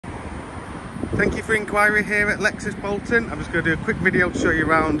Thank you for inquiry here at Lexus Bolton. I'm just going to do a quick video to show you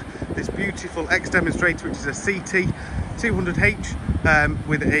around this beautiful X-Demonstrator, which is a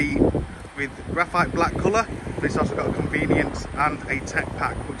CT200h with graphite black colour. But it's also got a convenience and a tech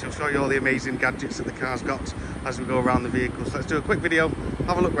pack, which will show you all the amazing gadgets that the car's got as we go around the vehicle. So let's do a quick video,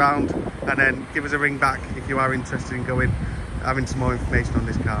 have a look round, and then give us a ring back if you are interested in having some more information on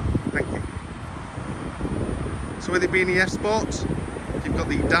this car. Thank you. So with it being the F-Sport, you've got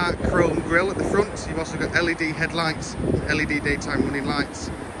the dark chrome grille at the front. You've also got LED headlights, LED daytime running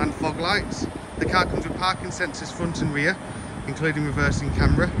lights and fog lights. The car comes with parking sensors front and rear, including reversing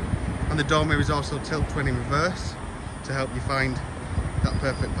camera. And the door mirror is also tilt 20 in reverse to help you find that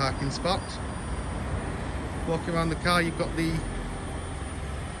perfect parking spot. Walking around the car, you've got the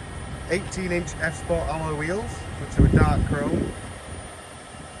 18-inch F-Sport alloy wheels, which are a dark chrome.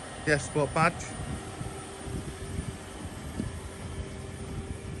 The F-Sport badge.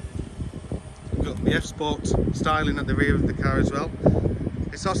 You've got the F-Sport styling at the rear of the car as well.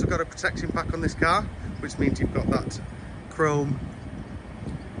 It's also got a protection pack on this car, which means you've got that chrome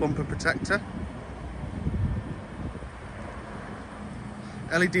bumper protector,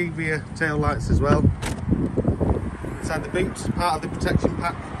 LED rear tail lights as well. Inside the boots, part of the protection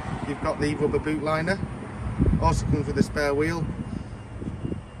pack, you've got the rubber boot liner. Also comes with a spare wheel.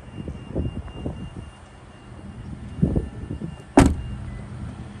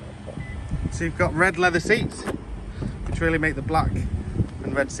 So you've got red leather seats, which really make the black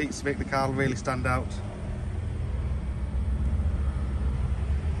and red seats make the car really stand out.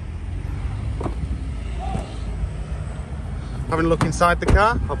 Having a look inside the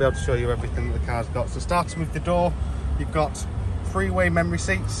car, I'll be able to show you everything that the car's got. So starting with the door, you've got three-way memory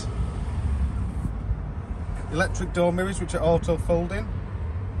seats, electric door mirrors which are auto folding,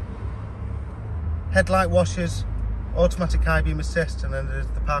 headlight washers, automatic high beam assist, and then there's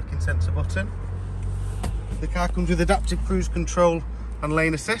the parking sensor button. The car comes with adaptive cruise control and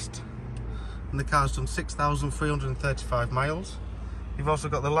lane assist, and the car's done 6,335 miles. You've also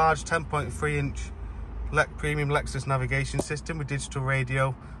got the large 10.3-inch premium Lexus navigation system with digital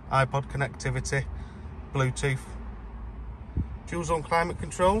radio, iPod connectivity, Bluetooth, dual zone climate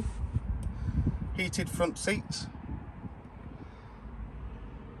control, heated front seats,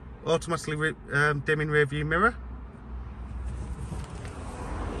 automatically dimming rear view mirror,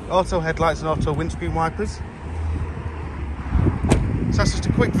 auto headlights and auto windscreen wipers. So that's just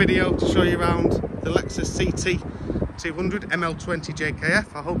a quick video to show you around the Lexus CT200 ML20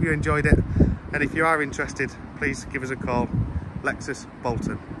 JKF. I hope you enjoyed it. And if you are interested, please give us a call. Lexus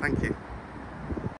Bolton. Thank you.